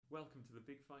Welcome to the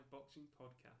Big Fight Boxing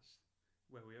Podcast,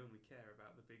 where we only care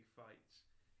about the big fights.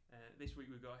 This week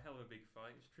we've got a hell of a big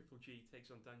fight. It's Triple G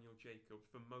takes on Daniel Jacobs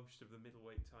for most of the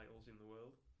middleweight titles in the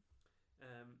world.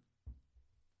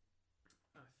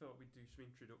 I thought we'd do some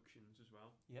introductions as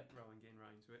well, rather than getting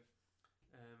right into it.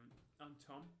 I'm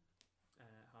Tom.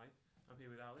 Hi. I'm here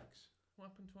with Alex. What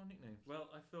happened to our nicknames? Well,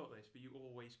 I thought this, but you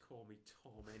always call me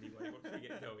Tom anyway once we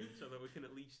get going, so that we can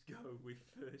at least go with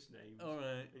first names.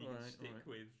 Alright, and you can stick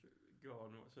with, go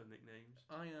on, what's our nicknames?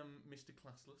 I am Mr.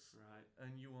 Classless. Right.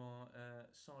 And you are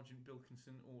Sergeant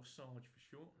Bilkinson, or Sarge for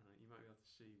short. Right, you might be able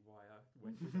to see why I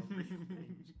went with our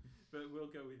nicknames, but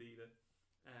we'll go with either.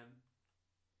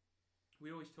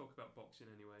 We always talk about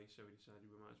boxing anyway, so we decided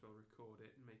we might as well record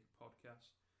it and make a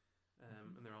podcast.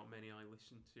 And there aren't many I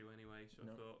listen to anyway, so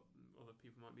I thought other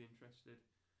people might be interested.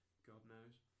 God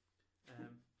knows.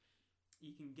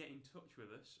 You can get in touch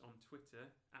with us on Twitter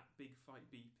at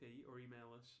BigFightBP or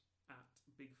email us at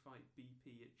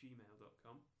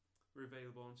bigfightbp@gmail.com. We're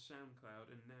available on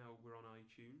SoundCloud and now we're on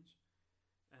iTunes.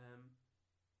 And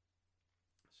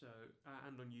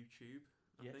on YouTube.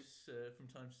 I think. From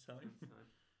time to time.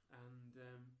 And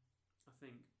I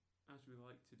think, as we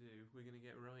like to do, we're going to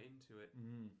get right into it.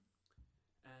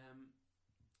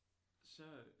 So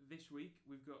this week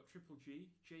we've got Triple G,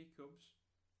 Jacobs,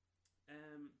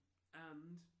 and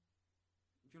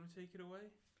do you want to take it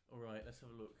away? Alright, let's have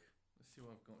a look. Let's see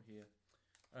what I've got here.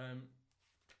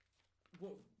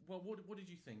 What did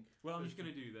you think? Well, I'm just going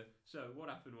to do So what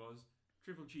happened was,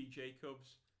 Triple G,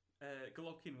 Jacobs,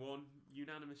 Golovkin won,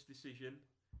 unanimous decision.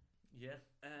 Yeah,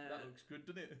 that looks good,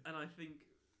 doesn't it? And I think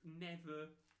never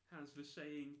has the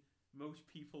saying, most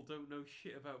people don't know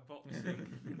shit about boxing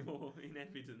more in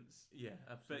evidence. Yeah,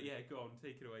 absolutely. But yeah, go on,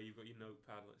 take it away. You've got your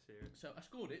notepad, let's hear it. So I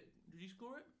scored it. Did you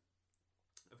score it?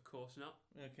 Of course not.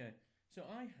 Okay, so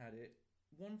I had it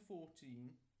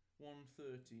 114,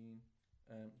 113,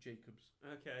 Jacobs.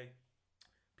 Okay.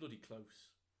 Bloody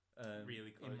close.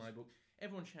 Really close. In my book.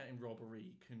 Everyone shouting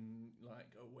robbery can,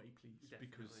 go away, please. Definitely.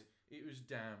 Because it was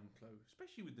damn close,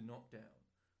 especially with the knockdown.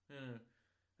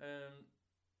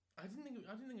 I didn't think it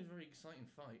was a very exciting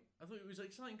fight. I thought it was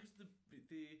exciting because the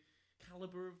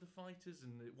caliber of the fighters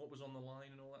and what was on the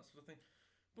line and all that sort of thing.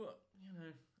 But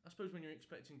I suppose when you're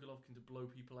expecting Golovkin to blow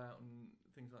people out and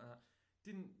things like that,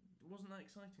 it wasn't that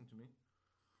exciting to me.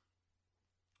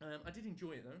 I did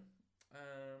enjoy it though.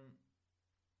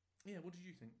 What did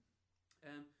you think?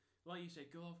 Like you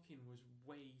said, Golovkin was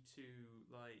way too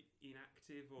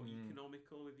inactive or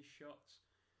economical with his shots.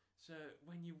 So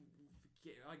when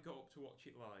I got up to watch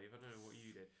it live. I don't know what you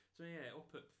did. So yeah,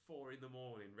 up at 4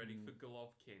 a.m, ready for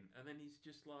Golovkin, and then he's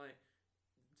just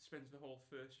spends the whole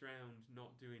first round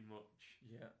not doing much.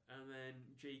 Yeah. And then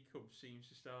Jacob seems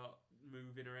to start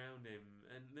moving around him,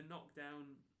 and the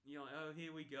knockdown. You're like, oh,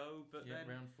 here we go. But then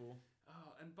round 4.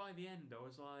 Oh, and by the end, I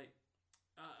was like,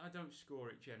 I don't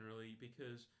score it generally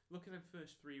because look at them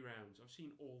first 3 rounds. I've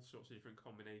seen all sorts of different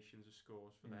combinations of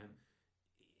scores for them.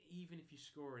 Even if you're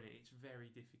scoring it, it's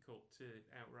very difficult to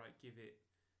outright give it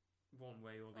one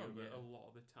way or the other a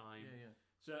lot of the time. Yeah.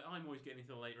 So I'm always getting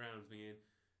into the late rounds thinking,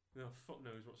 well, fuck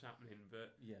knows what's happening,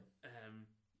 but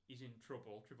he's in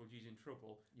trouble. Triple G's in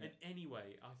trouble. Yeah. And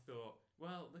anyway, I thought,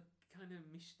 well, the kind of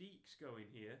mystique's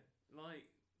going here.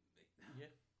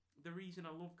 The reason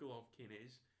I love Golovkin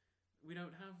is we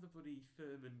don't have the bloody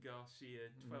Thurman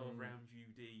Garcia 12-round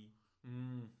UD.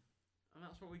 And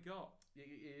that's what we got. It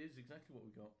is exactly what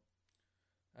we got.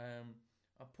 I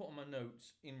put on my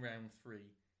notes in round 3.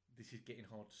 This is getting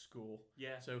hard to score.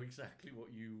 Yeah. So exactly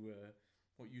what you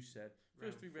said.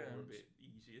 First 3 rounds a bit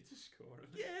easier to score.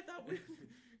 Yeah, that was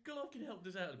Golovkin helped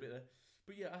us out a bit there.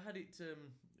 But yeah, I had it.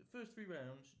 First 3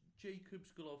 rounds,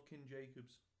 Jacobs, Golovkin,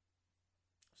 Jacobs.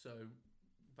 So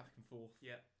back and forth.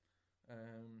 Yeah.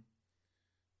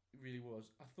 It really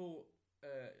was. I thought,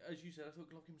 as you said, I thought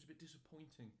Golovkin was a bit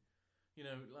disappointing.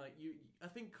 I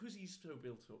think because he's so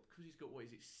built up, because he's got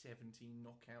 17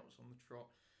 knockouts on the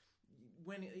trot.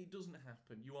 When it doesn't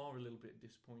happen, you are a little bit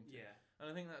disappointed. Yeah.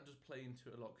 And I think that does play into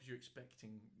it a lot because you're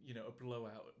expecting, a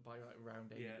blowout by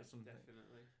round 8 or something. Yeah,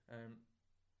 definitely.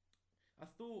 I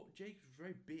thought Jacobs was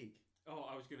very big. Oh,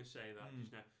 I was going to say that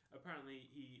just now. Apparently,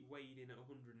 he weighed in at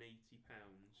 180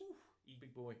 pounds.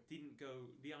 Big boy. Didn't go.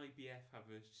 The IBF have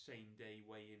a same-day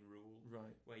weigh-in rule,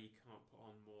 right? Where you can't put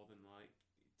on more than 10%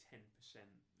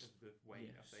 of the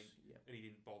weight, I think. Yeah. And he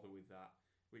didn't bother with that.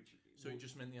 It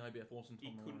just meant the IBF wasn't on.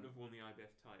 He couldn't have won the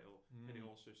IBF title, and it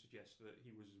also suggests that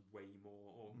he was way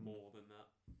more than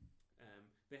that.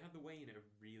 They had the weigh-in at a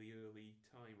really early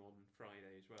time on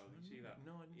Friday as well. Did you see that?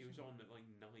 No, I didn't. He was on at 9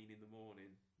 a.m,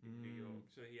 in New York,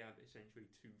 so he had essentially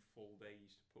 2 full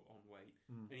days to put on weight.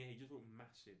 And yeah, he just looked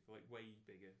massive, like way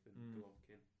bigger than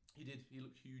Golovkin. He did. He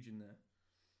looked huge in there.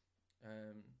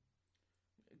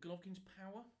 Golovkin's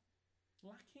power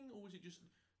lacking, or was it just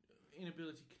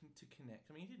inability to connect?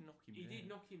 I mean, he did knock him down. He did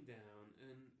knock him down,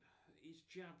 and his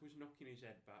jab was knocking his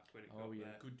head back when it got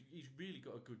there. Good. He's really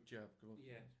got a good jab,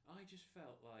 Golovkin. Yeah, I just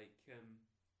felt like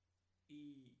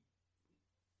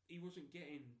he wasn't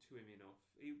getting to him enough.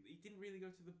 He didn't really go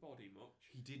to the body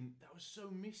much. He didn't. That was so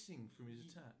missing from his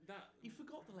attack. He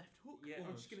forgot the left hook. Yeah, almost.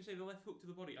 I was just going to say the left hook to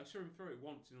the body. I saw him throw it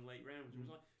once in the late rounds. And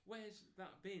was like, where's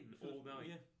that been all night?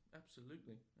 Yeah,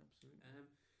 absolutely.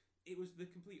 It was the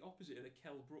complete opposite of the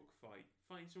Kell Brook fight.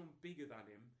 Fighting someone bigger than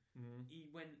him, he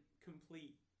went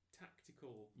complete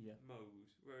tactical mode,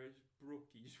 whereas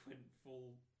Brook, he just went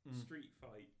full street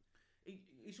fight.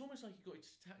 It's almost like he got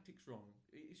his tactics wrong.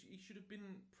 He should have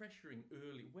been pressuring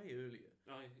way earlier,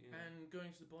 and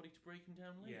going to the body to break him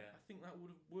down later. I think that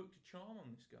would have worked a charm on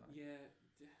this guy. Yeah.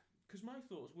 Because my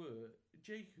thoughts were,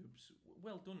 Jacobs,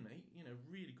 well done, mate. You know,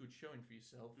 really good showing for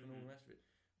yourself and all the rest of it.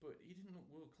 But he didn't look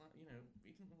world class. You know,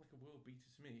 he didn't look like a world beater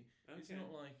to me. Okay. It's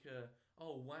not like,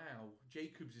 oh wow,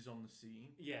 Jacobs is on the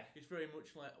scene. Yeah. It's very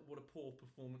much like, what a poor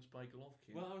performance by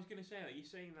Golovkin. Well, I was going to say that. You're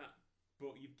saying that,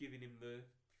 but you've given him the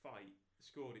fight,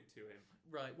 scored it to him.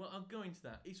 Right. Well, I'll go into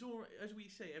that. It's all, as we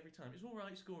say every time, it's all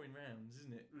right scoring rounds,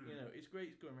 isn't it? You know, it's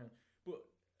great scoring rounds. But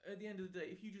at the end of the day,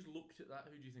 if you just looked at that,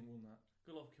 who do you think won that?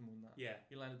 Golovkin won that. Yeah.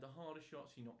 He landed the harder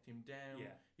shots. He knocked him down.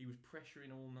 Yeah. He was pressuring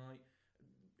all night.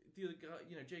 The other guy,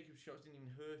 you know, Jacobs' shots didn't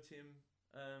even hurt him.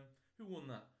 Who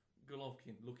won that?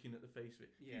 Golovkin, looking at the face of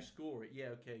it. Yeah. If you score it,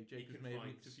 okay, Jacobs may have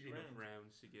nicked a few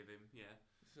rounds to give him,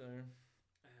 So,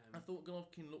 I thought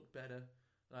Golovkin looked better.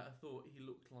 Like, I thought he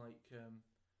looked like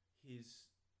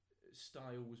his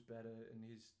style was better and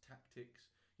his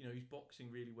tactics. You know, he's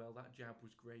boxing really well. That jab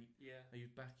was great. Yeah. He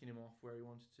was backing him off where he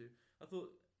wanted to. I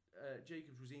thought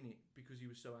Jacobs was in it because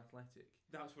he was so athletic.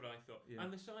 That's what I thought. Yeah.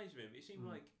 And the size of him, it seemed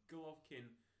like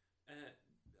Golovkin...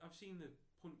 I've seen the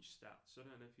punch stats. I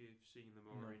don't know if you've seen them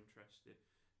or are interested.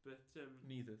 But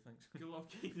neither, thanks.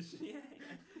 Golovkin's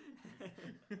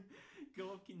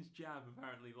Golovkin's jab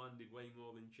apparently landed way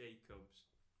more than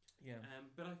Jacobs. Yeah.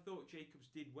 But I thought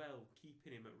Jacobs did well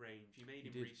keeping him at range. He made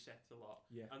him reset a lot.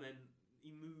 Yeah. And then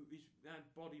he had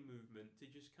body movement to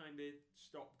just kind of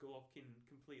stop Golovkin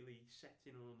completely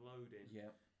setting and unloading.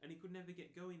 Yeah. And he could never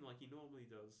get going like he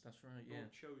normally does. That's right. Yeah.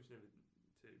 Or chose never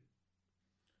to.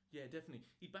 Yeah, definitely.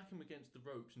 He'd back him against the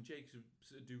ropes, and Jacobs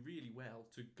do really well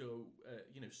to go,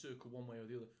 circle one way or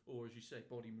the other, or as you say,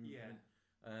 body movement.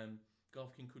 Yeah.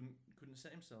 Golovkin couldn't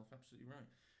set himself. Absolutely right.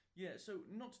 Yeah. So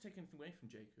not to take anything away from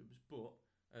Jacobs, but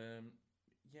I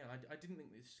didn't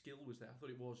think the skill was there. I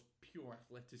thought it was pure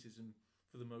athleticism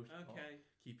for the most part,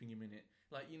 keeping him in it.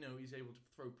 Like, you know, he's able to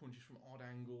throw punches from odd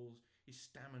angles. His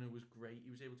stamina was great.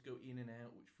 He was able to go in and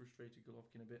out, which frustrated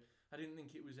Golovkin a bit. I didn't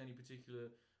think it was any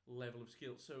particular level of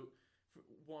skill. So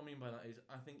what I mean by that is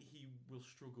I think he will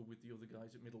struggle with the other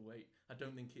guys at middleweight. I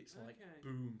don't think it's like,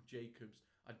 boom, Jacobs.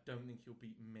 I don't think he'll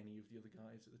beat many of the other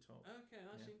guys at the top. Okay,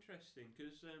 that's interesting,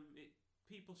 because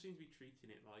people seem to be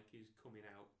treating it like his coming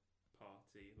out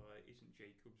party. Like, isn't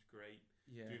Jacobs great?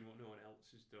 Doing what no one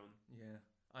else has done. Yeah.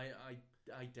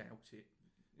 I doubt it.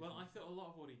 Well, I thought a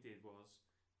lot of what he did was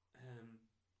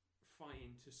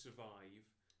fighting to survive,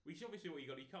 which is obviously what you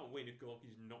got. You can't win if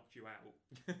Golovkin's knocked you out.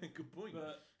 Good point.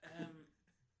 But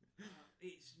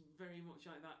it's very much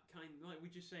like that kind, like we're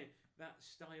just saying, that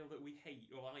style that we hate,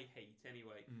 or I hate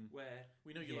anyway, where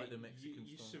we know you like the Mexican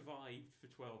you style. survived for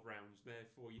 12 rounds,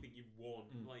 therefore you think you've won.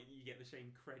 Like, you get the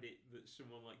same credit that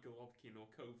someone like Golovkin or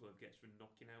Kovalev gets for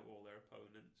knocking out all their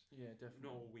opponents. Yeah, definitely.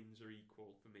 Not all wins are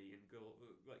equal for me, and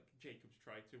like Jacobs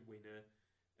tried to win a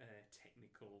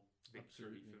technical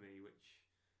victory for me, which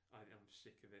I'm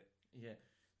sick of it. Yeah.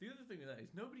 The other thing with that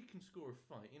is nobody can score a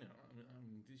fight, you know, I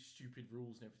mean these stupid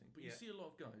rules and everything, but you see a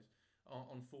lot of guys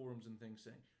on forums and things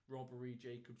saying robbery,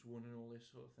 Jacobs won and all this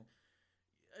sort of thing.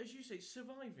 As you say,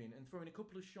 surviving and throwing a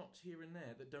couple of shots here and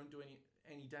there that don't do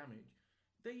any damage,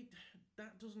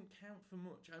 that doesn't count for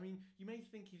much. I mean, you may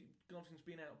think Golovkin's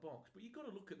been outboxed, but you've got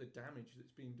to look at the damage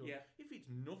that's being done. Yeah. If it's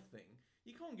nothing,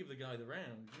 you can't give the guy the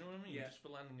round, you know what I mean? Yeah. Just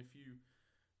for landing a few...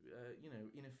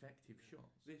 ineffective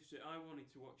shots. I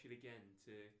wanted to watch it again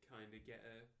to kind of get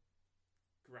a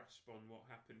grasp on what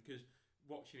happened, because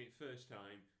watching it first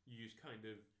time, you just kind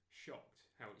of shocked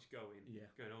how it's going. Yeah.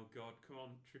 Going, oh God, come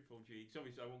on, Triple G. Because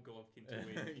obviously I want Golovkin to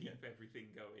win and keep everything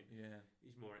going. Yeah.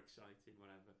 He's more exciting,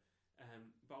 whatever.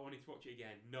 But I wanted to watch it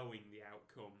again, knowing the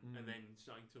outcome, and then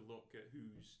starting to look at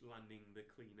who's landing the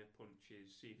cleaner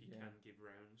punches, see if you can give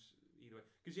rounds either way.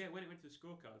 Because when it went to the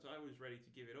scorecards, I was ready to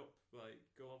give it up. Like,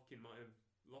 Golovkin might have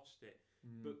lost it.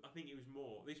 But I think it was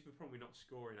more. This was probably not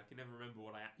scoring. I can never remember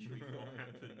what I actually thought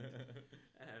happened.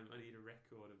 I need a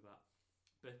record of that.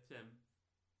 But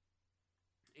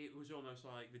it was almost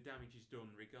like the damage is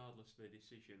done regardless of the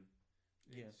decision.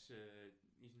 It's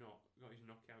he's not got his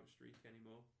knockout streak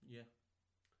anymore. Yeah.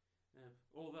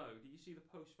 Although, did you see the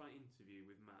post-fight interview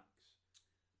with Max?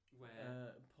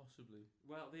 Where possibly.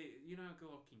 Well, you know how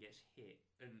Golovkin gets hit,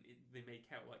 and they make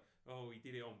out like, oh, he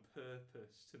did it on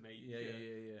purpose to make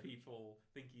people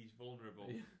think he's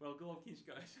vulnerable. Yeah. Well, Golovkin's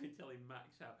got to telling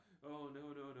Max out, oh,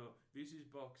 no, this is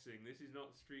boxing, this is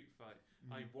not street fight.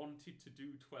 I wanted to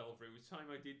do 12, it was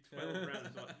time I did 12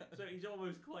 rounds. So he's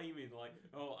almost claiming like,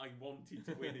 oh, I wanted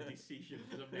to win a decision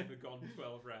because I've never gone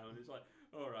 12 rounds. It's like,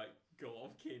 all right,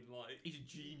 Golovkin, like, he's a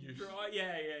genius. Right?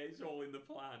 Yeah, it's all in the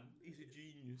plan. He's a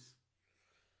genius.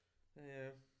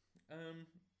 Yeah.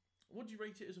 What do you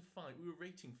rate it as a fight? We were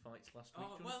rating fights last week.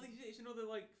 Oh, well, it's another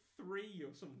like 3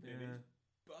 or something. Yeah.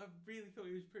 But I really thought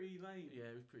it was pretty lame.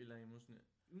 Yeah, it was pretty lame, wasn't it?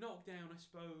 Knockdown, I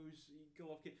suppose.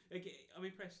 Golovkin. Again, I'm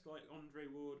impressed. Like Andre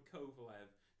Ward,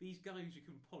 Kovalev. These guys who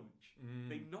can punch,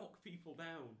 they knock people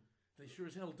down. They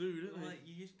sure as hell do, don't like,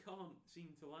 you just can't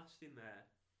seem to last in there.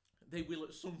 They will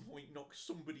at some point knock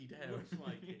somebody down. Looks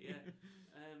like it, yeah.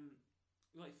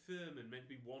 Like Thurman meant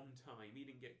to be one time. He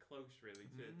didn't get close really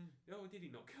to. Oh, did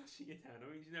he knock Garcia down? I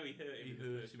mean, he hurt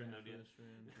him in the first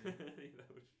round. Yeah.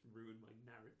 That would ruin my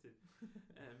narrative.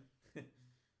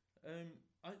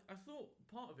 I thought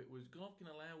part of it was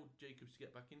Golovkin allowed Jacobs to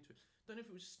get back into it. Don't know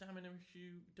if it was a stamina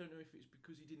issue. Don't know if it's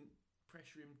because he didn't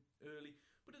pressure him early.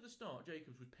 But at the start,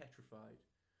 Jacobs was petrified.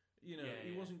 You know,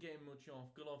 he wasn't getting much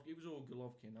off. Golovkin, it was all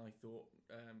Golovkin, I thought,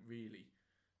 really.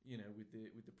 You know, with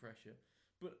the pressure.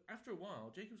 But after a while,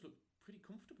 Jacobs looked pretty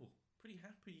comfortable, pretty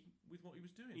happy with what he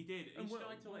was doing. He did. He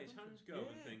started to let his hands go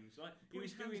and things. Like he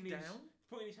was doing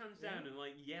putting his hands down and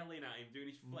like yelling at him,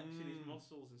 doing his flexing his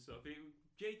muscles and stuff.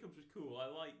 Jacobs was cool. I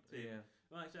liked it. Yeah.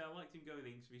 Like I said, I liked him going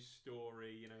into his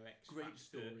story. You know, great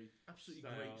story, absolutely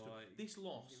great story. Like, this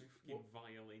loss,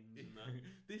 violins and that.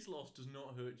 This loss does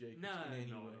not hurt Jacobs in any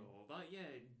way. No, like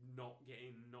not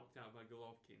getting knocked out by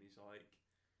Golovkin is like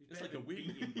it's like a win.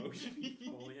 Beating most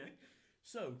people. Yeah.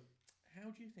 So,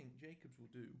 how do you think Jacobs will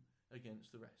do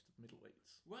against the rest of the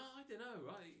middleweights? Well, I don't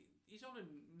know. He's on a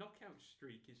knockout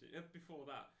streak, isn't it? Before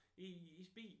that, he's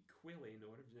beat Quillin,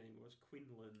 or whatever his name was,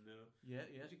 Quinlan. Yeah.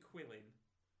 Was it Quillin?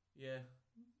 Yeah.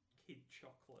 Kid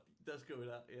Chocolate. Does go with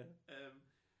that, yeah.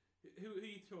 Who are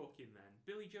you talking then?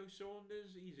 Billy Joe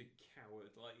Saunders? He's a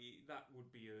coward. Like that would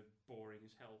be a boring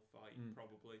as hell fight,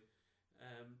 probably.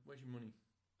 Where's your money?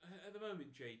 At the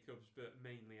moment, Jacobs, but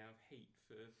mainly I have hate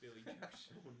for Billy Joe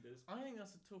Saunders. I think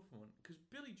that's a tough one because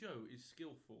Billy Joe is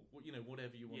skillful.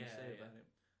 Whatever you want to say about him,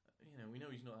 we know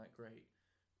he's not that great,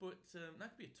 but that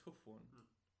could be a tough one.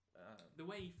 The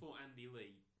way he fought Andy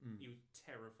Lee, he was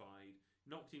terrified.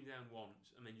 Knocked him down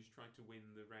once and then just tried to win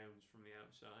the rounds from the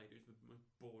outside. It was the most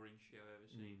boring shit I've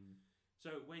ever seen.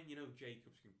 So when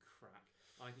Jacobs can crack,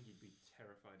 I think he'd be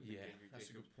terrified of Henry that's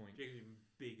Jacobs. A good point. Jacobs is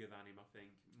bigger than him, I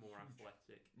think, more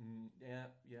athletic.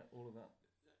 Yeah, all of that.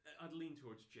 I'd lean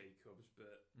towards Jacobs,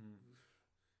 but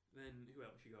then who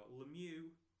else you got?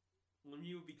 Lemieux.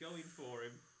 Lemieux would be going for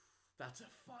him. That's a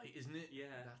fight, isn't it?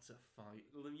 Yeah. That's a fight.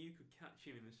 Lemieux could catch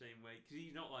him in the same way, because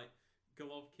he's not like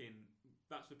Golovkin.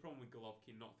 That's the problem with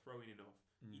Golovkin, not throwing enough.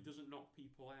 He doesn't knock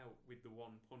people out with the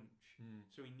one punch,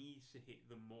 so he needs to hit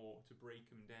them more to break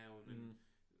them down and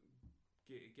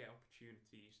get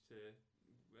opportunities to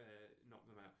knock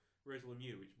them out. Whereas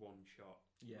Lemieux, it's one shot.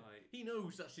 Yeah, he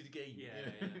knows that's his game.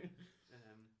 Yeah.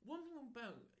 One thing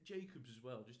about Jacobs as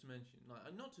well, just to mention,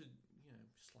 like not to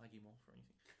slag him off or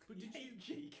anything, but did you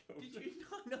Jacobs? Did you?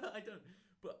 No, I don't.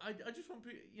 But I just want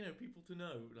people to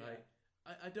know, like.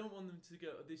 I don't want them to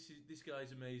go. This guy's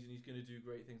amazing. He's going to do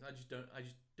great things. I just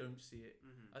don't see it.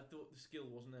 I thought the skill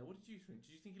wasn't there. What did you think?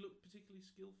 Did you think he looked particularly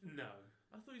skillful? No.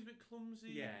 I thought he was a bit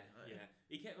clumsy. Yeah.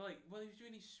 He kept he was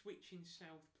doing his switch in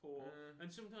southpaw, and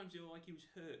sometimes he was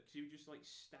hurt because he would just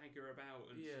stagger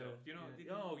about and stuff. You know?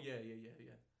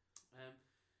 Yeah.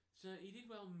 So he did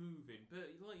well moving, but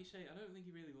like you say, I don't think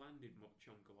he really landed much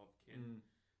on Golovkin.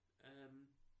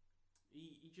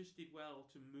 He just did well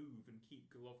to move and keep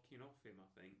Golovkin off him,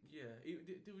 I think. Yeah,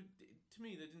 to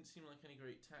me, there didn't seem like any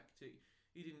great tactic.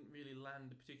 He didn't really land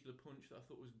a particular punch that I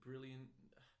thought was brilliant.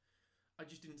 I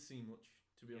just didn't see much,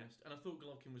 to be honest. And I thought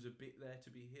Golovkin was a bit there to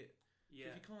be hit.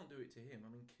 Yeah. If you can't do it to him, I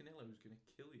mean, Canelo's going to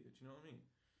kill you. Do you know what I mean?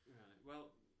 Right.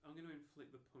 Well, I'm going to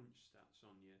flick the punch stats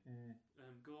on you.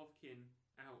 Golovkin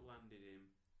outlanded him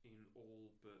in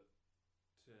all but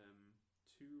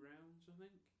 2 rounds, I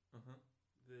think.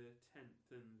 The 10th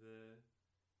and the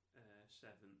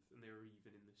 7th, and they were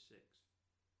even in the 6th.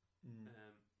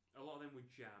 A lot of them were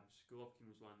jabs. Golovkin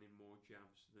was landing more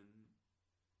jabs than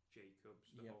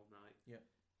Jacobs the whole night.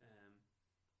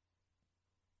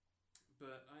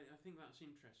 But I think that's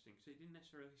interesting because it didn't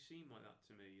necessarily seem like that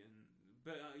to me.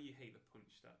 But you hate the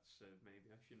punch stats, so maybe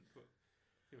I shouldn't put.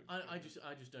 I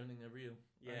just don't think they're real.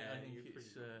 Yeah, I think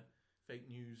it's fake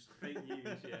news. Fake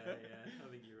news. Yeah. I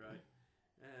think you're right.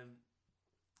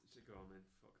 So go on then.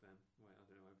 Fuck them. Wait, I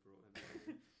don't know. I brought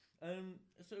them.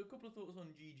 So a couple of thoughts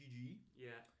on GGG.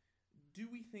 Yeah. Do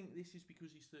we think this is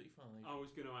because he's 35? I was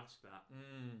going to ask that.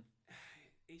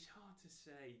 It's hard to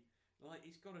say. Like,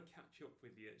 it's got to catch up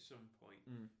with you at some point.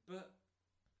 But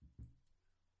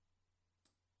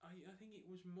I think it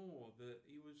was more that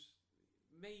he was...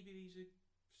 Maybe these are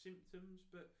symptoms,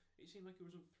 but it seemed like he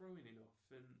wasn't throwing enough.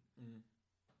 And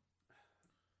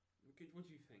what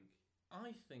do you think?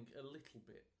 I think a little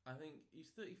bit. I think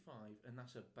he's 35, and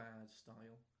that's a bad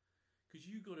style. Because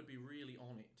you've got to be really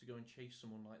on it to go and chase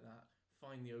someone like that,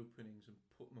 find the openings and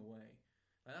put them away.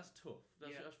 Like, that's tough.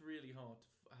 That's really hard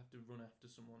to have to run after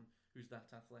someone who's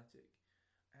that athletic.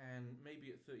 And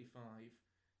maybe at 35,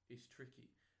 it's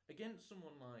tricky. Against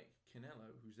someone like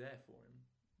Canelo, who's there for him,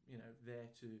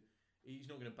 he's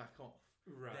not going to back off.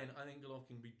 Right. Then I think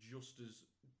Golovkin can be just as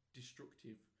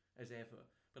destructive as ever.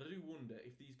 But I do wonder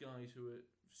if these guys who are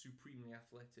supremely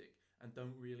athletic and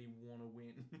don't really want to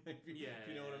win, if you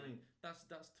know what I mean, that's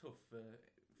tough for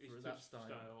that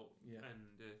style.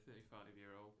 And a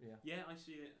 35-year-old. Yeah, I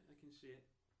see it. I can see it.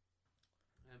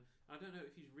 I don't know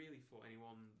if he's really fought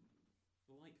anyone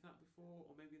like that before,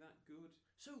 or maybe that good.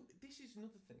 So this is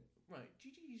another thing, right?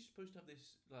 GG is supposed to have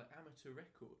this like amateur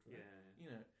record, right?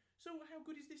 Yeah. So how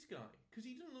good is this guy? Because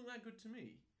he doesn't look that good to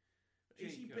me.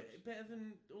 Is he Jacobs. better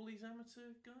than all these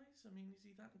amateur guys? I mean, is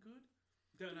he that good?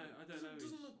 Don't know. I don't know.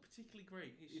 Doesn't look particularly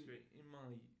great in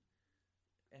my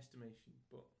estimation,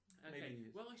 but maybe he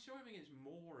is. Well, I saw him against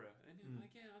Mora, and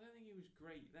again, I don't think he was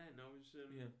great then. I was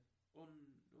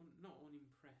not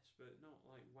unimpressed, but not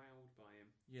like wowed by him.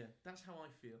 Yeah, that's how I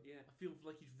feel. Yeah, I feel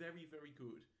like he's very, very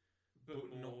good.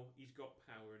 But he's got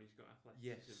power and he's got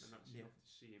athleticism, and that's enough to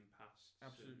see him past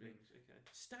absolutely certain things. Okay.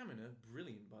 Stamina,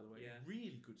 brilliant by the way. Yeah.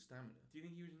 Really good stamina. Do you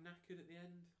think he was knackered at the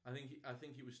end? I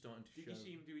think he was starting to show. Did you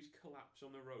see him do his collapse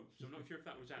on the ropes? I'm not sure if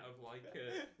that was out of like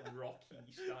a Rocky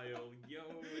style. Yo,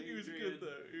 he was good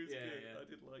though. He was good. Yeah. I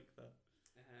did like that.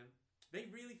 They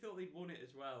really thought they'd won it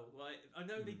as well. Like, I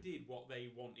know they did what they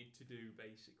wanted to do,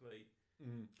 basically.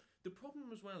 The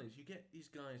problem as well is you get these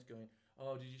guys going,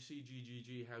 oh, did you see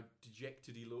GGG, how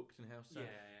dejected he looked and how sad?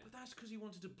 Yeah. But that's because he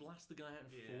wanted to blast the guy out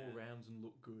in 4 rounds and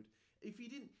look good. If he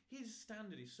didn't, his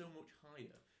standard is so much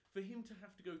higher. For him to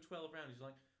have to go 12 rounds, he's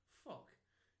like, fuck.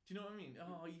 Do you know what I mean?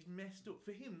 Oh, he's messed up.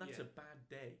 For him, that's a bad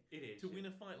day. It is. To win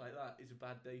a fight like that is a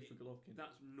bad day for Golovkin.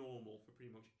 That's normal for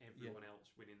pretty much everyone else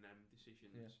winning them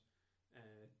decisions. Yeah.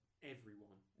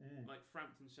 Everyone. Like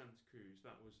Frampton Santa Cruz,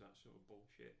 that was that sort of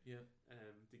bullshit. Yeah.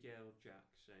 DeGale Jack,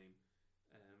 same.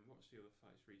 What's the other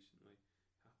fights recently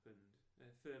happened?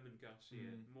 Thurman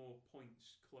Garcia, more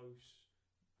points, close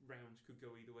rounds could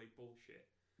go either way, bullshit.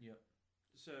 Yeah.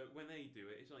 So when they do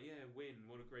it, it's like, win,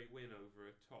 what a great win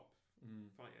over a top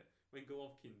fighter. When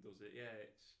Golovkin does it,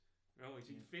 it's is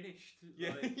he finished?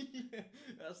 Yeah,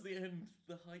 that's the end.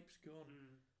 The hype's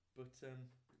gone. But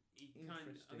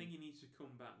I think he needs to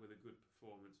come back with a good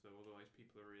performance, though. Otherwise,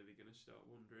 people are really going to start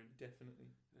wondering.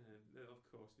 Definitely. Of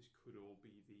course, this could all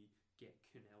be the Get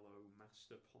Canelo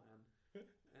master plan.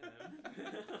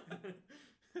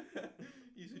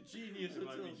 He's a genius. I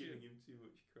might be giving him too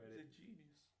much credit. He's a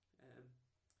genius.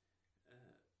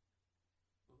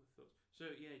 Other thoughts. So,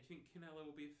 do you think Canelo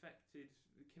will be affected?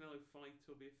 The Canelo fight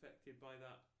will be affected by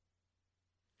that?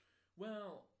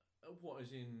 Well, what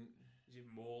is in? Is it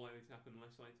more likely to happen,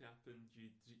 less likely to happen?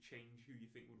 Does it change who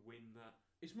you think would win that?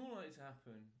 It's more likely to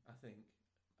happen, I think.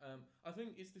 I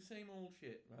think it's the same old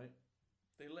shit, right?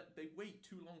 They wait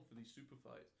too long for these super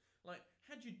fights. Like,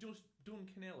 had you just done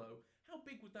Canelo, how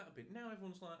big would that have been? Now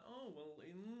everyone's like, oh well,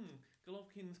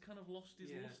 Golovkin's kind of lost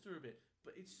his luster a bit,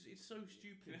 but it's so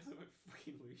stupid. Canelo might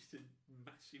fucking lose to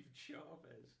massive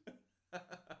Chavez.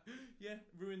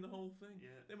 Ruin the whole thing.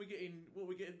 Yeah. Then we're getting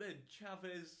then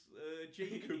Chavez,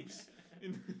 Jacobs.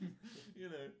 Do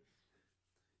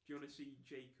you want to see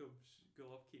Jacobs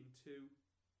Golovkin 2?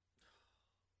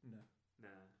 No.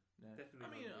 Nah. No. Definitely. I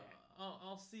mean,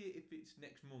 I'll see it if it's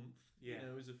next month.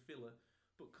 As a filler.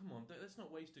 But come on, let's not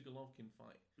waste a Golovkin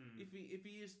fight. If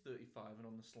he is 35 and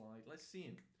on the slide, let's see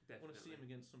him. Definitely. I want to see him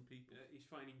against some people. He's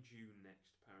fighting in June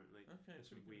next, apparently. Okay. There's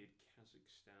some weird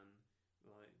Kazakhstan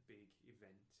big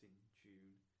event in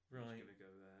June. Right. He's gonna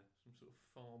go there. Some sort of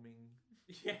farming.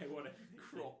 Yeah, whatever.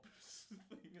 Crops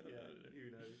thing. Yeah, who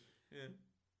knows? Yeah.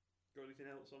 Got anything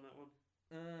else on that one?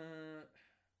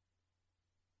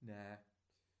 Nah.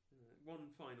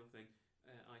 One final thing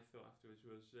I thought afterwards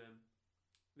was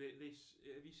this.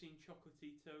 Have you seen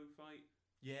Chocolatito fight?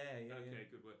 Yeah. Okay,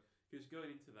 good work. Because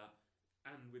going into that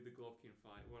and with the Golovkin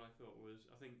fight, what I thought was,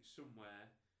 I think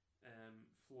somewhere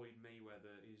Floyd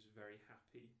Mayweather is very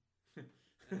happy. Yeah.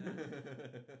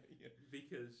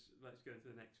 Because let's go into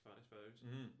the next fight, I suppose.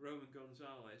 Roman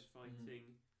Gonzalez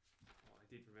fighting. Oh, I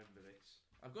did remember this.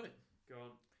 I've got it. Go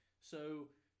on.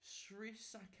 So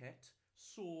Srisaket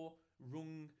saw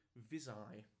Rung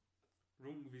Vizai.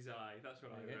 Rung Vizai, that's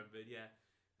what I remembered. Yeah.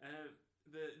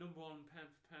 The number one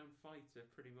pound for pound fighter,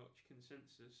 pretty much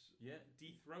consensus. Yeah.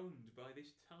 Dethroned by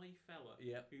this Thai fella.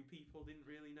 Yeah. Who people didn't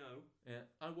really know. Yeah.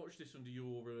 I watched this under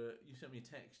your. You sent me a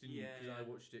text, didn't you? Because I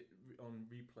watched it on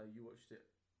replay. You watched it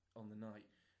on the night,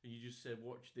 and you just said,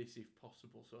 "Watch this if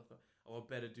possible." So I thought, I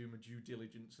better do my due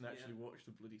diligence and actually watch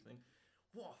the bloody thing.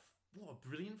 What a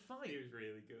brilliant fight! It was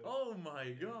really good. Oh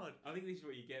my god! I think this is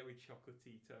what you get with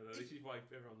Chocolatito, though. This is why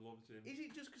everyone loves him. Is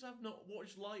it just because I've not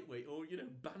watched lightweight or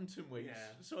bantamweight,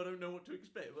 so I don't know what to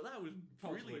expect? But that was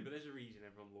brilliant. But there's a reason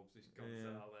everyone loves this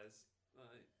Gonzalez.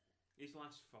 His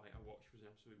last fight I watched was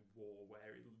an absolute war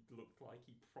where it looked like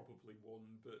he probably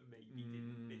won, but maybe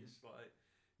didn't. It's like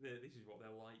this is what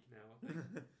they're like now. I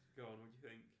think. Go on, what do you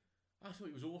think? I thought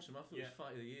it was awesome. I thought it was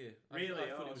fight of the year. Really?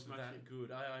 I thought it was that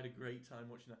good. I had a great time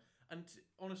watching that. And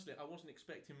honestly, I wasn't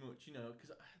expecting much,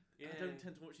 because I don't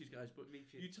tend to watch these guys, but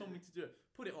you told me to do it.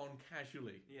 Put it on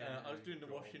casually. I was doing the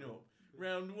washing up.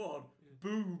 Round one,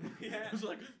 boom. I was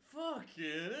like,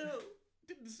 fucking hell.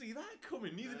 Didn't see that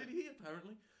coming. Neither did he,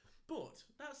 apparently. But,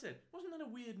 that said, wasn't that a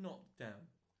weird knockdown?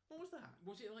 What was that?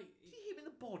 Was it like... Did he hit him in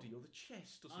the body or the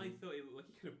chest or something? I thought it looked like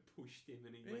he could have pushed him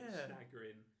and he went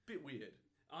staggering. Bit weird.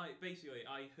 I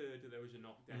heard that there was a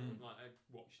knockdown. Like I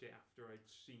watched it after I'd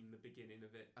seen the beginning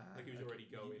of it. Like it was already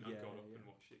going. I got up and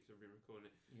watched it because I've been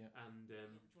recording it. Yeah. And do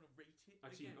you want to rate it?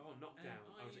 I'd seen knockdown.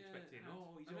 I was expecting.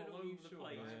 He's all over the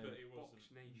place, but it was Box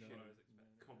Nation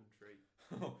commentary.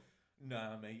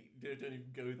 Nah, mate, don't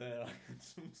even go there. Like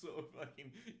some sort of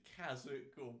fucking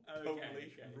Kazakh or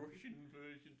Polish Russian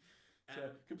version.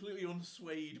 So completely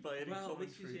unswayed by any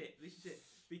commentary. This is it.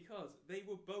 Because they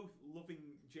were both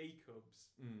loving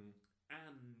Jacobs, and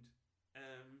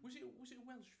was it a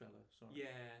Welsh fella? Sorry.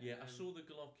 Yeah. I saw the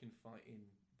Golovkin fight in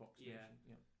Box Nation.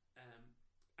 Yeah.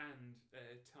 And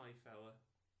Thai fella.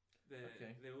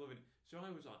 They were loving it. So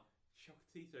I was like,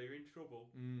 Chocolatito, you're in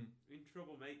trouble. In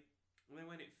trouble, mate. And then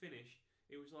when it finished,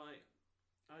 it was like,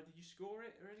 did you score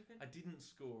it or anything? I didn't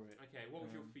score it. Okay, what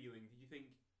was your feeling? Did you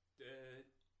think?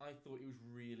 I thought it was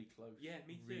really close. Yeah,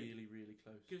 me too. Really, really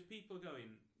close. Because people are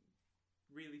going,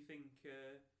 really think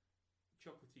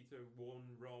Chocolatito won,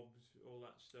 robbed, all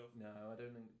that stuff. No, I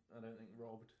don't think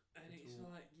robbed. And it's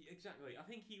like exactly. I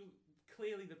think he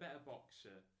clearly the better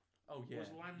boxer. Oh yeah. Was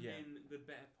landing the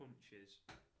better punches.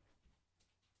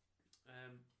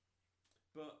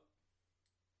 But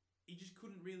he just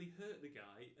couldn't really hurt the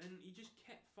guy, and he just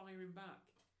kept firing back.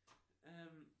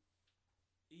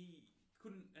 He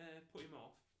couldn't put him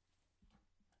off.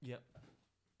 Yep.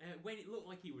 When it looked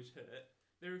like he was hurt,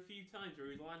 there were a few times where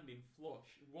he was landing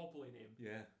flush, wobbling him.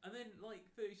 Yeah. And then,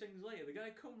 30 seconds later, the guy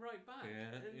come right back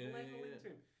and level into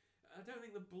him. I don't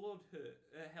think the blood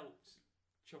helped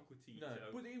Chocolatito. No,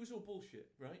 but it was all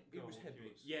bullshit, right? It was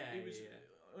headbutts. Yeah, it was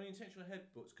unintentional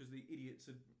headbutts because the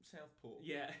idiots at Southport.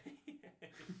 Yeah.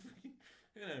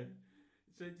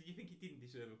 So do you think he didn't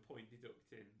deserve a point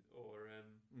deducting, or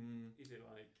is it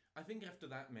like? I think after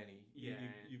that many,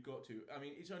 you've got to. I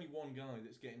mean, it's only one guy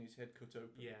that's getting his head cut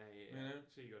open. Yeah.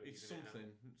 So you got to. It's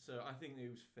something. So I think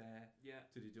it was fair.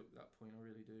 To deduct that point. I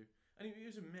really do. And he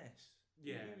was a mess.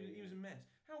 Yeah, he was a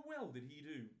mess. How well did he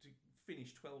do to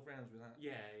finish 12 rounds with that?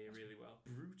 Yeah, really well.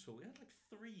 Brutal. He had like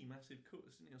 3 massive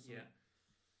cuts, didn't he? Or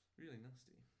really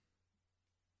nasty.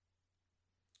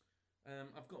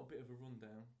 I've got a bit of a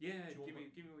rundown. Yeah, give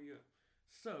me what you got.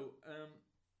 So,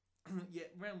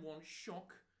 round 1,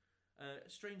 shock.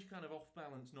 Strange kind of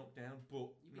off-balance knockdown,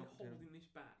 but you've been holding this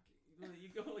back.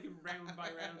 You got like a round by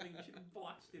round thing. You should have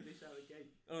blasted this out of the gate.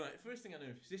 All right. First thing I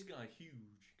noticed, this guy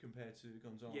huge compared to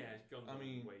Gonzalez. Yeah,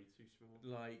 Gonzalez way too small.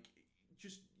 Like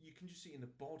you can just see in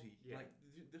the body, like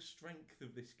the strength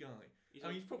of this guy.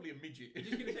 He's probably a midget. I'm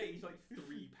just gonna say he's like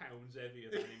 3 pounds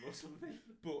heavier than him or something.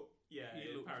 But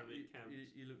apparently it counts.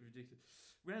 He looked ridiculous.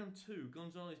 Round 2,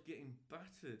 Gonzalez getting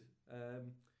battered.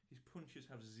 His punches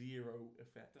have zero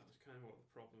effect. That was kind of what the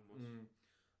problem was.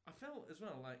 I felt as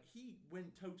well like he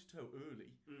went toe to toe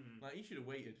early. Like he should have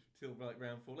waited till like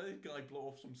round 4. Let this guy blow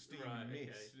off some steam and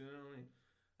miss. Okay. You know what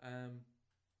I mean?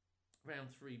 Round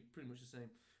 3, pretty much the same.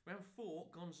 Round 4,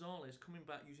 Gonzalez coming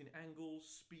back using angles,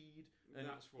 speed, and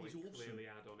that's what he's he awesome. Clearly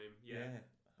had on him. Yeah.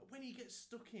 When he gets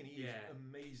stuck in, he is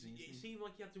amazing. It seemed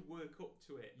like he had to work up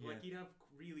to it. Like he'd have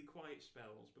really quiet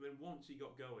spells, but then once he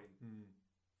got going,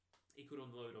 he could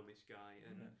unload on this guy,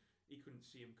 and he couldn't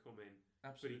see him coming.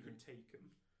 Absolutely. But he could take him.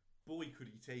 Boy, could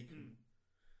he take him.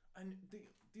 And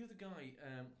the other guy,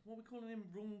 what are we calling him?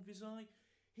 Rung Visai?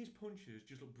 His punches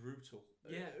just look brutal.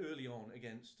 Early on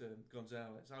against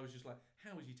Gonzalez, I was just like,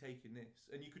 how is he taking this?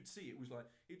 And you could see it was like,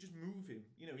 it just moved him.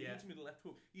 You know, he hit him with the left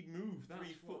hook. He'd move 3 foot.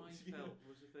 That's what I felt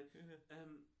was the thing.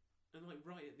 And like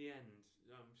right at the end,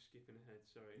 I'm skipping ahead,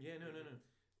 sorry. Yeah, no.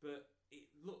 But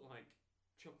it looked like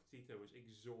Chocolatito was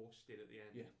exhausted at the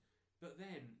end. Yeah. But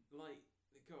then, like,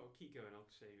 keep going,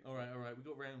 I'll save it. All right. We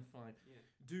got round 5. Yeah.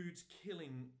 Dude's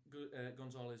killing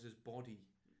Gonzalez's body.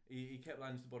 He kept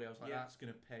landing to the body. I was like, that's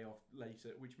going to pay off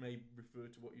later, which may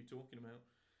refer to what you're talking about.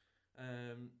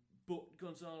 But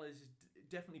Gonzalez is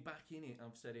definitely back in it,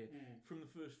 I've said it. From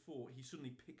the first 4, he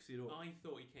suddenly picks it up. I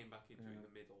thought he came back into it in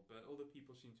the middle, but other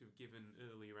people seem to have given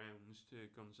early rounds to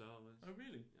Gonzalez. Oh,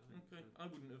 really? Okay. So.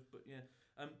 I wouldn't have, but yeah.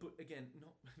 But again,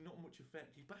 not much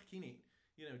effect. He's back in it.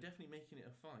 You know, definitely making it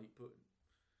a fight, but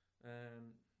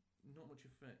not much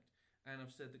effect. And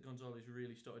I've said that Gonzalez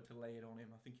really started to lay it on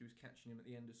him. I think he was catching him at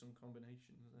the end of some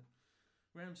combinations there.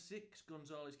 Round 6,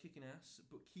 Gonzalez kicking ass,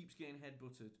 but keeps getting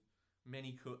headbutted.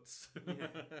 Many cuts.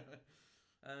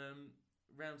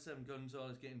 Round 7,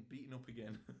 Gonzalez getting beaten up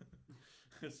again.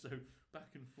 So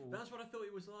back and forth. That's what I thought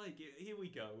it was like. Here we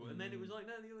go. And then it was like,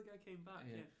 no, the other guy came back.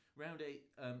 Yeah. Round 8,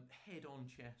 head on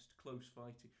chest, close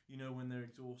fighting. You know when they're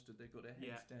exhausted, they've got their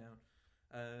heads down.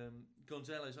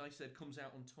 Gonzalez, I said, comes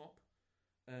out on top.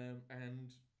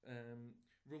 And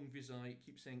Rung Visai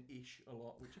keeps saying "ish" a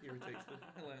lot, which irritates the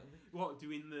hell out of me. What,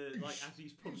 doing the like as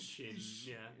he's punching?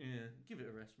 Yeah. Give it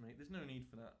a rest, mate. There's no need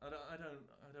for that. I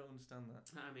don't understand that.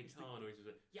 That makes car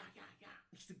noises. Yeah.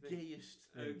 It's the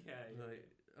gayest thing. Okay. Like,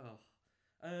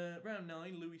 round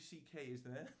 9, Louis C.K. is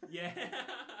there. Yeah.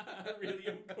 Really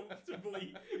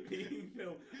uncomfortably being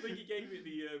filmed. I think he gave it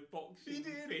the boxing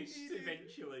fist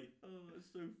eventually. Oh,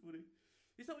 that's so funny.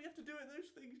 Is that what you have to do at those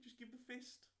things? Just give the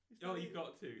fist? You've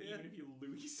got to, even if you're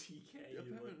Louis C.K.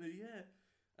 Apparently, yeah.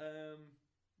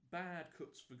 Bad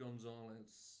cuts for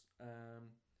Gonzalez.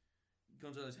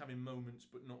 Gonzalez having moments,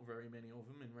 but not very many of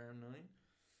them in round 9.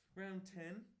 Round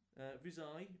 10,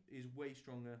 Visai is way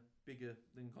stronger, bigger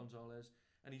than Gonzalez,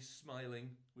 and he's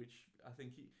smiling, which I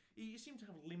think he seemed to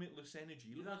have limitless energy.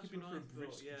 He looked like he'd been for a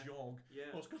brisk jog,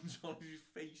 whilst Gonzalez's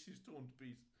face is torn to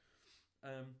pieces.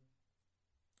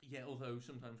 Although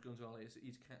sometimes Gonzalez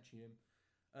is catching him.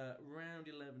 Round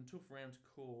 11, tough round to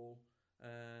call.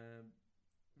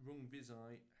 Rung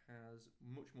Visai has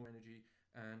much more energy,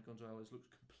 and Gonzalez looks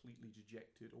completely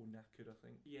dejected or knackered, I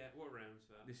think. Yeah, what round's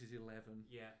that? This is 11.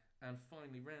 Yeah. And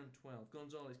finally, round 12,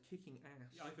 Gonzalez kicking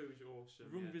ass. Yeah, I thought it was awesome.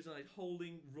 Rung Visai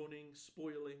holding, running,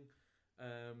 spoiling.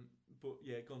 But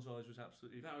yeah, Gonzalez was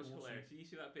absolutely That was awesome. hilarious. You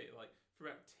see that bit, like, for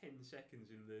about 10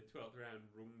 seconds in the 12th round,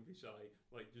 Rung Visai,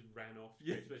 like, just ran off.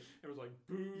 Everyone's like,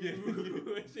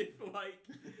 boo! As if, like,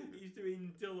 he's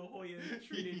doing De La Hoya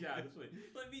Trinidad or something.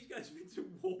 Like, these guys have been to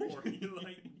war, and you're,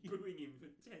 like, booing him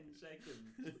for 10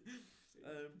 seconds.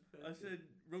 I said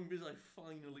Rung Visai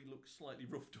finally looks slightly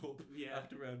roughed up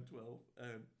after round 12.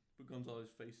 But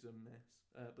Gonzalez faces a mess.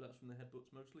 But that's from the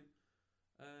headbutts mostly.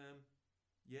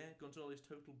 Gonzalez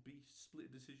total beast,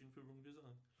 split decision for Rung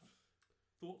Visai.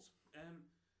 Thoughts?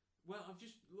 Well, I've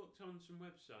just looked on some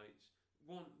websites.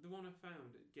 The one I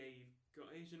found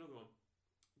here's another one.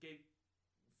 Gave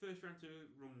first round to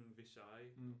Rung Visai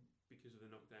because of the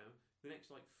knockdown. The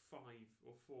next 5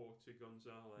 or 4 to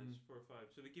Gonzalez, 4 or 5.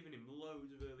 So they're giving him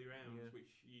loads of early rounds,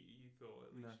 which you thought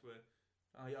at least were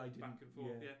I didn't, back and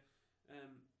forth.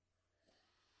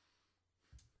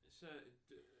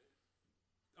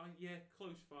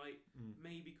 Close fight.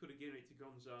 Maybe could have given it to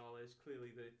Gonzalez. Clearly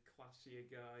the classier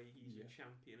guy. He's a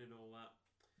champion and all that.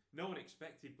 No one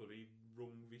expected, buddy,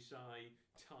 Rung Visai,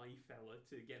 Thai fella,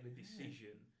 to get the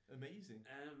decision. Amazing.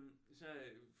 So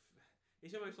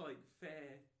it's almost like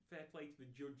fair play to the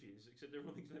judges, except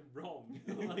everyone thinks they're wrong.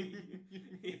 Like,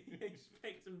 you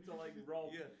expect them to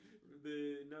rob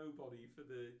the nobody for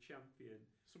the champion.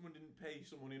 Someone didn't pay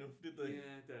someone enough, did they?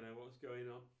 Yeah, I don't know what's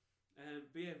going on.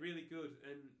 But yeah, really good.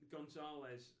 And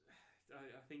Gonzalez,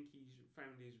 I think he's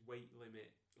found his weight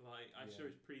limit. Like, I saw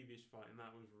his previous fight, and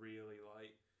that was really,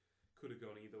 like, could have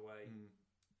gone either way.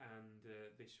 And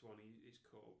this one, he's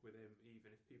caught up with him,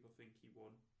 even if people think he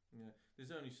won. Yeah,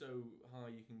 there's only so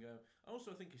high you can go. I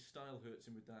also think his style hurts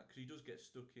him with that, because he does get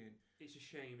stuck in. It's a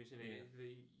shame, isn't it?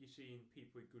 You're seeing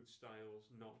people with good styles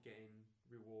not getting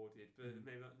rewarded, but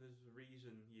maybe there's a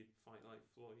reason you'd fight like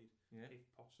Floyd, if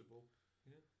possible.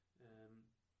 Yeah.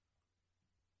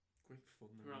 Great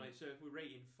fun. Right, so if we're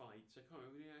rating fights, I can't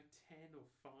remember, 10 or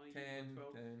 5? 10,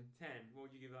 or 10. 10. What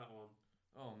would you give that one?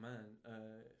 Oh man,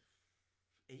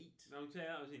 8. I would say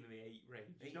that was in the 8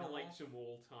 range. It's not like some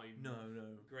all-time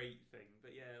great thing,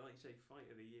 but yeah, like you say,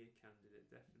 fight of the year candidate,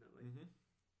 definitely.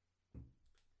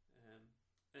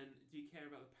 And do you care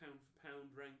about the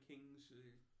pound-for-pound rankings?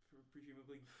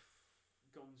 Presumably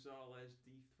Gonzalez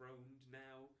dethroned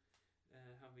now,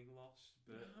 having lost,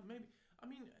 but maybe. I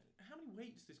mean, how many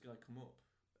weights this guy come up?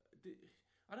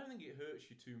 I don't think it hurts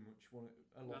you too much.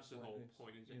 That's the whole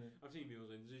point, isn't it? I've seen people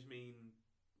saying, does this mean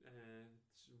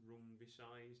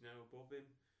Rungvisai is now above him?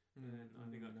 And I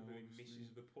think that completely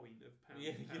misses the point of pound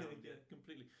for pound. Yeah,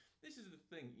 completely. This is the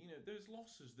thing, there's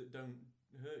losses that don't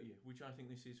hurt you, which I think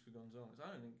this is for Gonzalez.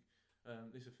 I don't think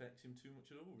this affects him too much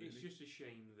at all, really. It's just a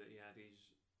shame that he had his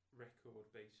record,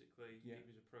 basically. Yeah. He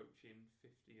was approaching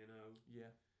 50-0. Yeah.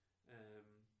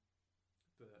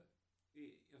 But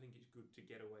I think it's good to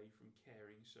get away from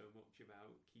caring so much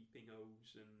about keeping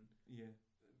O's and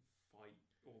fight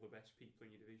all the best people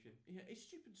in your division. Yeah, it's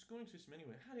stupid scoring system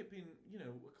anyway. Had it been,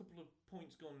 a couple of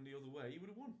points gone the other way, he would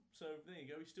have won. So there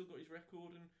you go. He's still got his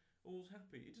record and all's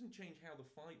happy. It doesn't change how the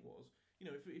fight was.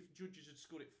 If judges had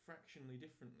scored it fractionally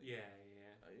differently. Yeah.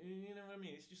 You know what I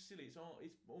mean? It's just silly. It's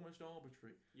almost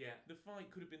arbitrary. Yeah. The fight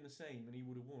could have been the same and he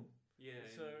would have won. Yeah.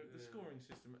 So the scoring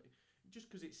system, just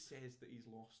because it says that he's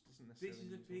lost, doesn't necessarily. This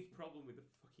is a big problem with the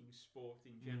fucking sport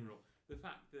in general. The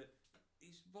fact that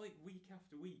it's like week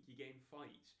after week you're getting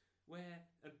fights where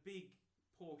a big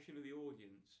portion of the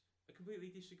audience are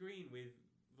completely disagreeing with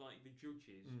like the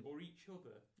judges or each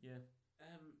other. Yeah.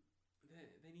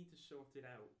 They need to sort it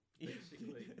out.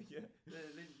 Basically, yeah.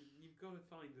 You've got to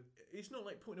find a. It's not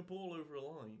like putting a ball over a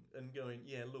line and going,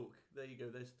 yeah, look, there you go.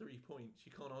 There's 3 points.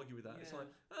 You can't argue with that. Yeah. It's like,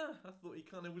 I thought he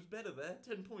kind of was better there.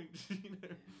 10 points. They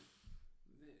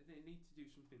need to do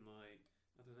something like,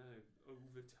 I don't know,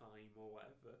 overtime or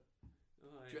whatever.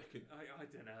 Like, do you reckon? I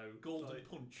don't know. Golden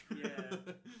punch. Yeah.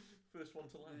 First one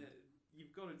to land.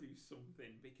 You've got to do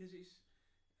something because it's.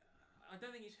 I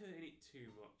don't think it's hurting it too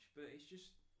much, but it's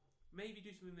just maybe do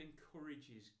something that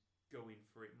encourages going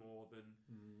for it more than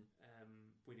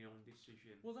winning on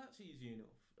decision. Well, that's easy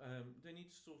enough. They need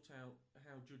to sort out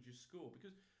how judges score,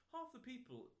 because half the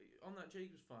people on that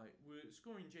Jacobs fight were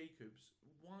scoring Jacobs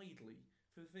widely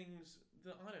for things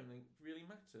that I don't think really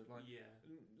matter, like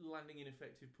landing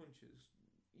ineffective punches.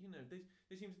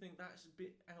 They seem to think that's a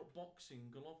bit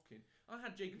outboxing Golovkin. I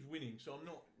had Jacobs winning, so I'm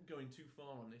not going too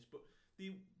far on this, but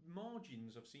the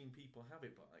margins I've seen people have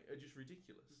it by are just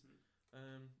ridiculous.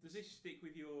 Does this stick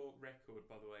with your record,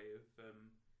 by the way, of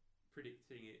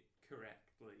predicting it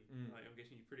correctly? Like, I'm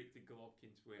guessing you predicted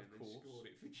Golovkin to win and then scored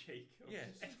it for Jacobs.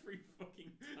 Yes. Every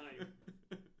fucking time.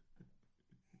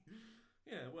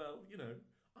 Yeah, well,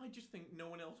 I just think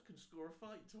no one else can score a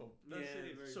fight, Tom. That's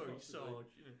it. Sorry, possibly.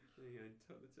 Sarge.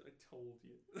 I told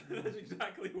you. That's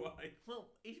exactly why.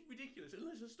 Well, it's ridiculous.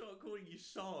 Unless I start calling you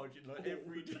Sarge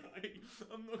every day,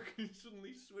 I'm not going to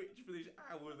suddenly switch for this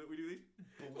hour that we do this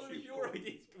bullshit. Well, it's your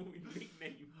idea to come up with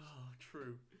nicknames.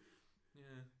 True.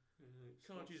 Yeah.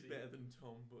 Sarge is better than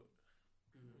Tom, but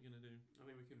what are we going to do? I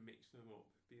think we can mix them up.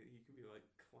 You can be like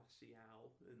Classy Al,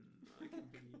 and I can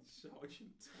be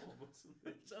Sergeant Tom or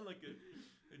something. Sound like a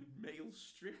male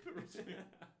stripper or something.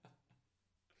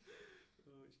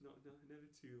 Oh, it's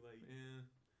never too late. Yeah.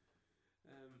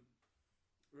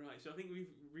 Right, so I think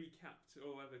we've recapped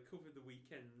or covered the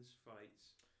weekend's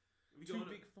fights. We Two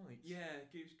big fights. Yeah,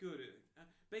 it was good.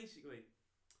 Basically,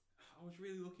 I was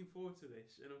really looking forward to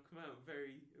this, and I've come out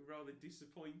rather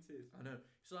disappointed. I know.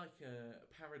 It's like a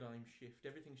paradigm shift.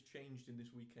 Everything's changed in this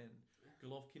weekend.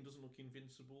 Golovkin doesn't look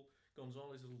invincible.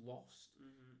 Gonzalez has lost.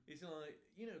 It's like,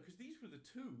 because these were the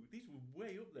two. These were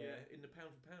way up there in the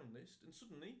pound-for-pound list, and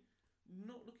suddenly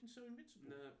not looking so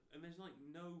invincible. No, and there's like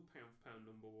no pound-for-pound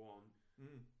number one.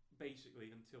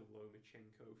 Basically, until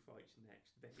Lomachenko fights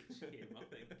next, then it's him, I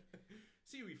think.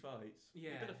 See who he fights.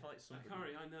 Yeah. He better fight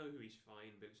somebody. I know who he's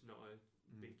fighting, but it's not a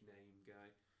big name guy.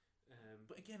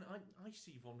 But again, I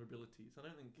see vulnerabilities. I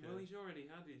don't think. Well, he's already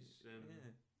had his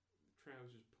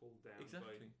trousers pulled down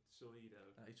Exactly. by Salido.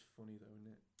 That is funny though,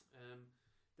 isn't it?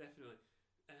 Definitely.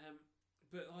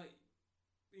 But like,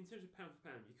 in terms of pound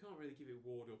for pound, you can't really give it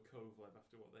Ward or Kovalev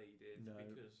after what they did, No.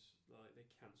 because like they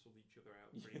cancelled each other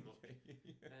out pretty much.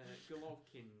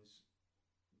 Golovkin's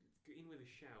in with a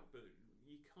shout, but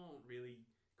you can't really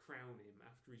crown him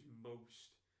after his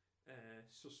most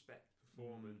suspect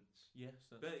performance.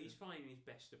 Yes, but he's fighting his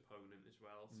best opponent as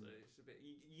well, so it's a bit.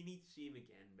 You need to see him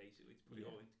again, basically, to put it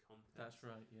all into context. That's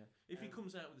right. Yeah, if he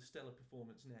comes out with a stellar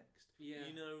performance next,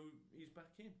 you know he's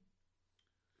back in.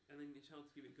 And then it's hard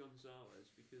to give it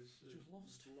Gonzalez because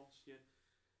just lost. Yeah.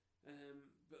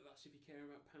 But that's if you care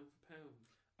about pound for pound.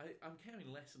 I'm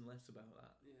caring less and less about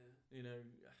that. Yeah. You know,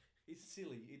 it's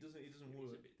silly. It doesn't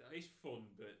work. It's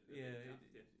fun, but it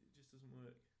just doesn't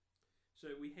work.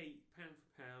 So we hate pound for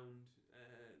pound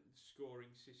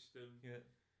scoring system. Yeah.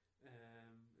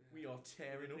 We are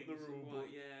tearing up the rule book.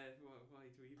 Yeah. Why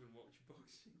do we even watch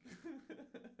boxing?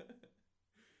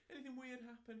 Anything weird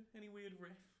happen? Any weird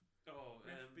ref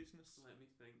business? Let me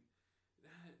think.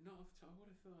 Not off the top. I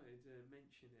would have thought I'd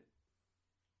mention it.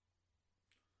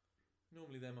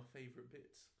 Normally they're my favourite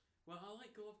bits. Well, I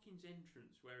like Golovkin's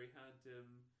entrance where he had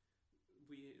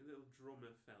little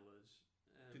drummer fellas.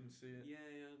 Didn't see it.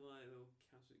 Yeah, like little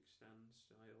Kazakhstan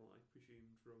style, I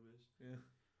presume, drummers. Yeah.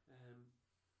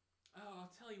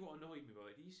 I'll tell you what annoyed me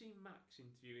about it. Did you see Max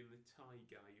interviewing the Thai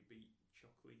guy who beat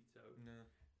Chocolito? No.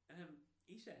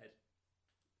 He said,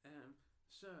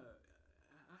 "Sir,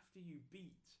 after you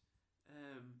beat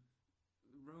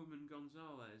Roman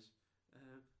Gonzalez,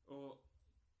 or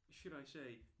should I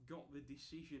say, got the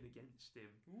decision against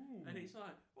him." Ooh. And it's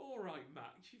like, all right,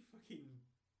 Max, you fucking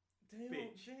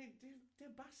bitch.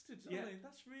 They're bastards, aren't they?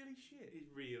 That's really shit. It's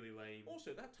really lame.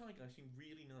 Also, that Thai guy seemed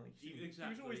really nice.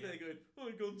 Exactly. He was always there going, "Oh,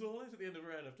 Gonzalez," at the end of the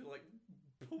round after like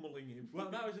pummeling him.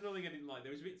 Well, that was another thing I didn't like.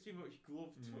 There was a bit too much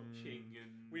glove touching,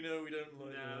 and we know we don't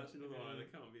like. No, that's another one I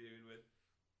can't be doing with.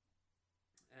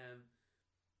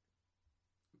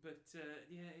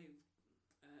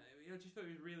 I just thought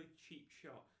it was a really cheap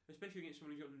shot, especially against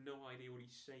someone who's got no idea what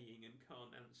he's saying and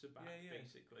can't answer back,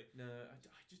 basically. No, I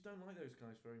just don't like those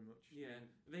guys very much. Yeah,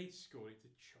 they scored it to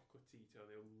Chocolatito.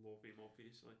 They'll love him,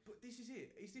 obviously. But this is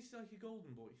it. Is this like a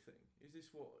Golden Boy thing? Is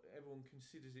this what everyone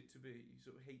considers it to be?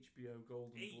 Sort of HBO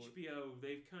Golden Boy? HBO,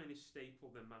 they've kind of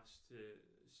stapled their mask to...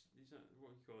 Is that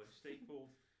what you call it?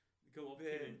 Stapled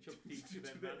Golovkin and Chocolatito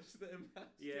to their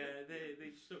mask. Yeah,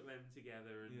 they've stuck them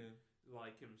together and... Yeah.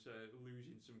 Like him, so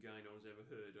losing some guy no one's ever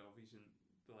heard of isn't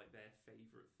like their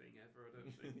favourite thing ever, I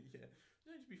don't think. Yeah. It's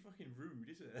going to be fucking rude,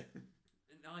 isn't it?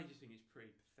 And I just think it's pretty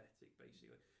pathetic,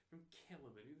 basically. From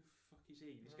Kellerman, who the fuck is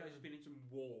he? This guy's just been in some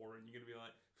war and you're going to be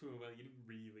like, oh, well, you didn't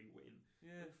really win.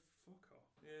 Yeah. Like, fuck off.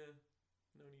 Yeah.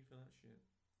 No need for that shit.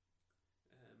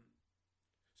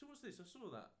 So what's this? I saw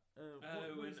that.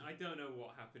 And I don't know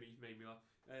what happened. He's made me laugh.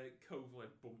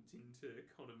 Kovalev bumped into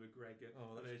Conor McGregor.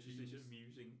 Oh, and there's just this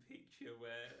amusing picture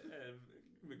where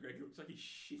McGregor looks like he's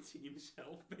shitting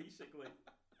himself, basically.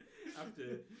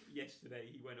 After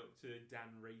yesterday, he went up to Dan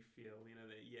Raphael, you know,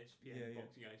 the ESPN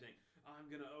boxing guy, saying,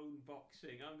 "I'm going to own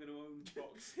boxing. I'm going to own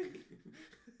boxing."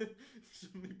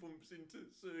 Suddenly bumps into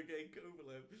Sergey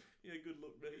Kovalev. Yeah, good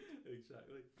luck, mate.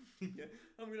 Exactly. Yeah,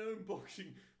 I'm going to own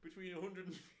boxing between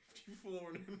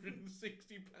 154 and 160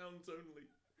 pounds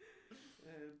only.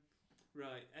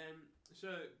 Right.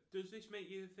 So, does this make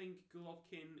you think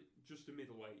Golovkin, just a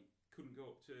middleweight, couldn't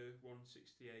go up to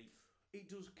 168? It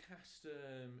does cast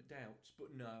doubts,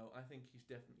 but no, I think he's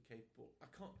definitely capable.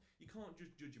 You can't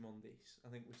just judge him on this.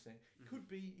 I think we're saying could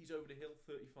be he's over the hill,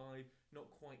 35, not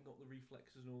quite got the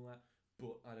reflexes and all that,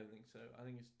 but I don't think so. I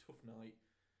think it's a tough night,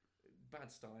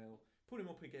 bad style. Put him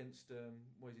up against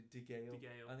DeGale.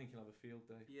 I think he'll have a field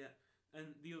day. Yeah,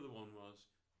 and the other one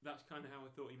was. That's kind of how I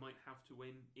thought he might have to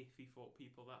win if he fought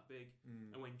people that big.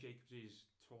 And when Jacobs is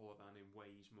taller than him,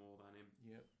 weighs more than him,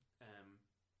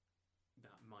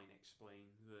 that might explain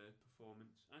the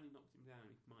performance. And he knocked him down.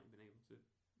 He might have been able to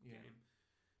get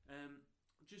him.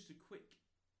 Just a quick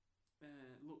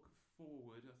look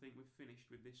forward. I think we've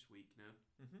finished with this week now.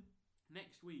 Mm-hmm.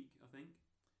 Next week, I think,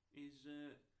 is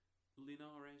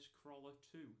Linares Crawler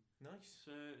 2. Nice.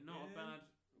 So not a bad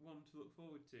one to look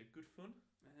forward to. Good fun.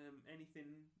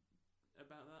 Anything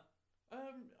about that?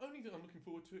 Only that I'm looking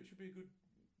forward to. It should be a good,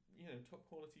 top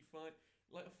quality fight,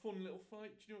 like a fun little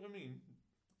fight. Do you know what I mean?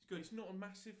 It's good. It's not a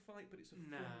massive fight, but it's a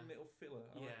fun little filler.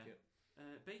 I like it.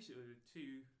 Basically, the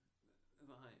two.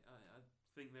 I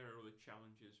think there are other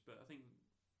challenges, but I think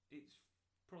it's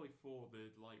probably for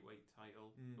the lightweight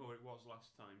title, or it was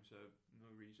last time, so no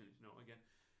reason it's not again.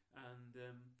 And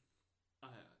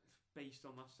based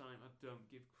on last time, I don't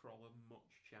give Crawler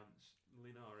much chance.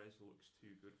 Linares looks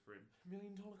too good for him. $1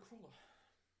 million crawler.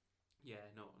 Yeah,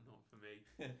 not for me.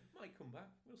 Might come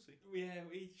back. We'll see. Yeah,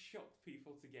 he shocked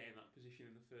people to get in that position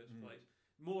in the first place.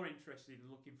 More interested in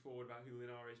looking forward about who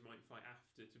Linares might fight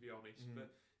after, to be honest.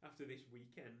 But after this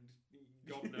weekend,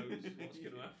 God knows what's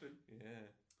going to happen. Yeah.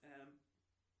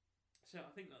 So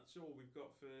I think that's all we've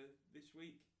got for this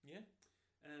week. Yeah.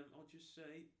 I'll just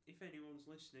say, if anyone's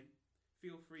listening,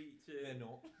 feel free to... They're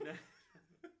not.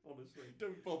 Honestly.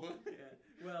 Don't bother. Yeah.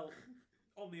 Well,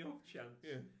 on the off chance.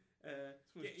 Yeah.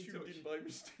 Get in touch. In by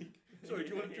mistake. Sorry, do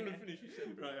you want to finish your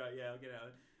sentence? Right, yeah, I'll get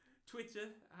out.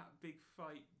 Twitter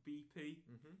 @BigFightBP.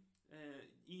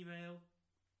 Email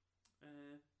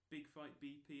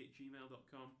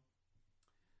bigfightbp@gmail.com.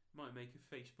 Might make a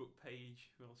Facebook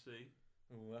page. We'll see.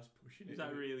 Oh, that's pushing it. Is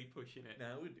that really pushing it?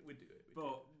 No, we'd do it.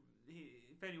 But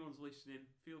if anyone's listening,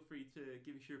 feel free to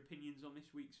give us your opinions on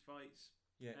this week's fights.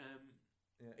 Yeah.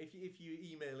 Yeah. If you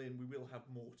email in, we will have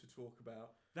more to talk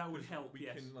about. That would help. We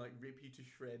can rip you to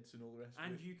shreds and all the rest.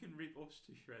 And of it. you can rip us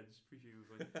to shreds,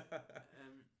 presumably.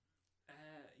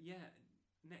 Yeah.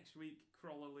 Next week,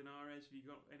 Crawler Linares. Have you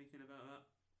got anything about that?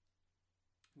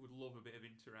 Would love a bit of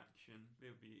interaction.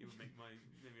 It would make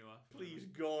me laugh. Please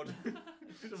God,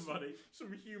 somebody,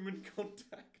 some human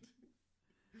contact.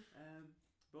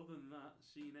 But other than that,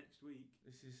 see you next week.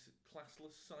 This is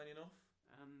Classless signing off.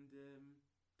 And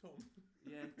Tom.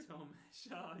 Yeah, Tom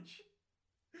Sarge.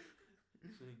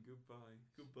 Saying goodbye.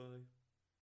 Goodbye.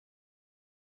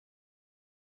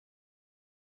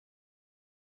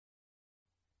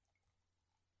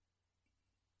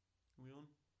 Are we on?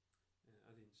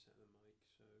 I didn't set the mic,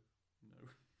 so no.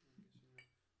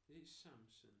 Is it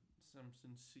Samson?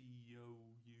 Samson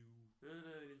CEO. No,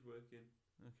 it is working.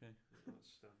 Okay. Yeah, that's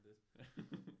standard. I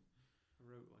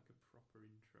wrote like a proper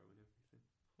intro and everything.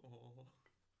 Oh.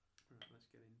 Right, let's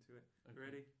get into it. Okay.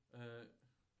 Ready?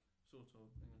 Sort of.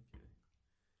 Hang on. Okay.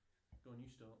 Go on, you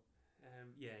start.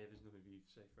 Yeah, there's nothing for you to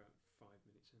say for about 5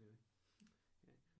 minutes anyway.